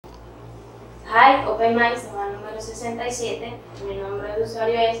Hive Open Mic, semana número 67. Mi nombre de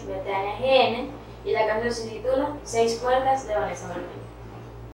usuario es BetaniaGN y la canción se titula Seis Puertas de Vanessa Martín.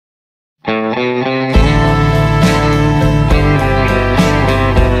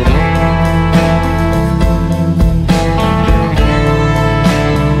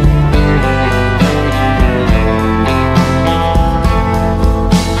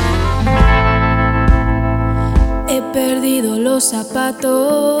 He perdido los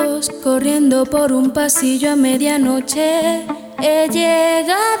zapatos, corriendo por un pasillo a medianoche. He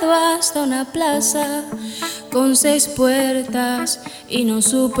llegado hasta una plaza con 6 puertas y no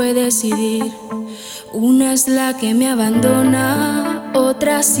supe decidir. Una es la que me abandona,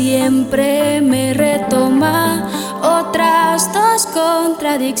 otra siempre me retoma, otras 2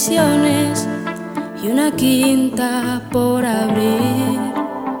 contradicciones y una quinta por abrir.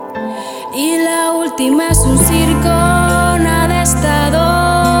 Y la última es un circo, nada está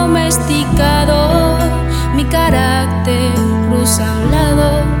domesticado. Mi carácter cruza a un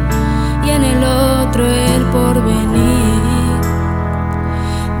lado y en el otro el porvenir.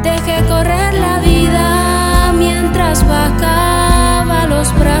 Dejé correr la vida mientras bajaba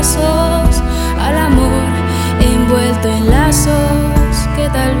los brazos al amor envuelto en lazos que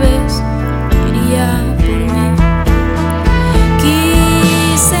tal vez iría por mí.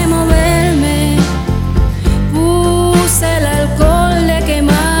 Quise moverme, puse el alcohol de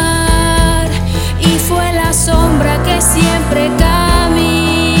quemar y fue la sombra que siempre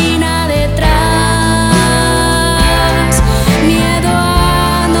camina detrás. Miedo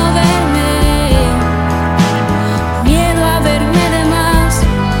a no verme, miedo a verme de más.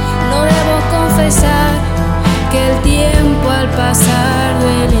 No debo confesar que el tiempo al pasar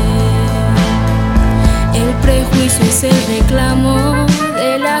duele. El prejuicio es el reclamo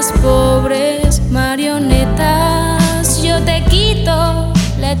de las pobres marionetas. Yo te quito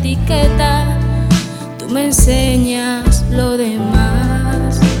la etiqueta, tú me enseñas lo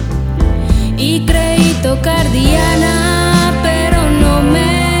demás. Y creí tocar Diana, pero no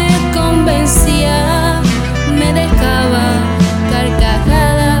me convencía. Me dejaba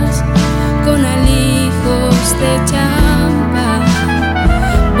carcajadas con alijos de champa.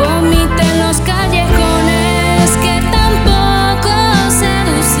 Vomité en los callejones que tampoco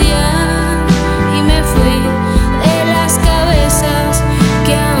seducían y me fui de las cabezas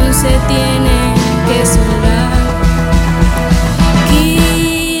que aún se tienen que soldar.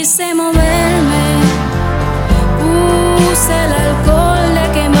 Quise moverme, puse el alcohol de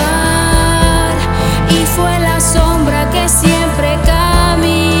quemar y fue la sombra que siempre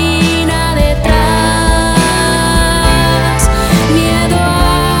camina detrás. Miedo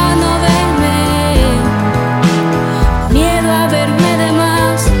a no verme, miedo a verme de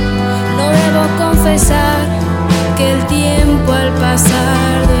más. No debo confesar que el tiempo al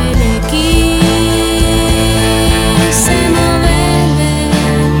pasar duele. Quise moverme,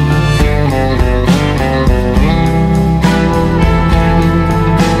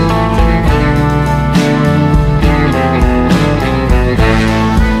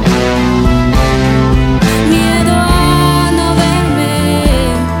 miedo a no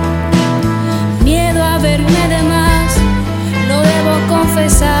verme, miedo a verme de más. No debo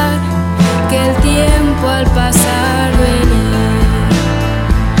confesar que el tiempo al pasar duele.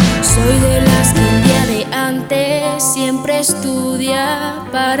 Soy de las que el día de antes siempre estudia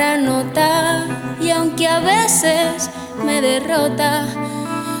para anotar, y aunque a veces me derrota,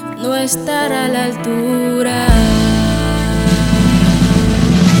 no estar a la altura.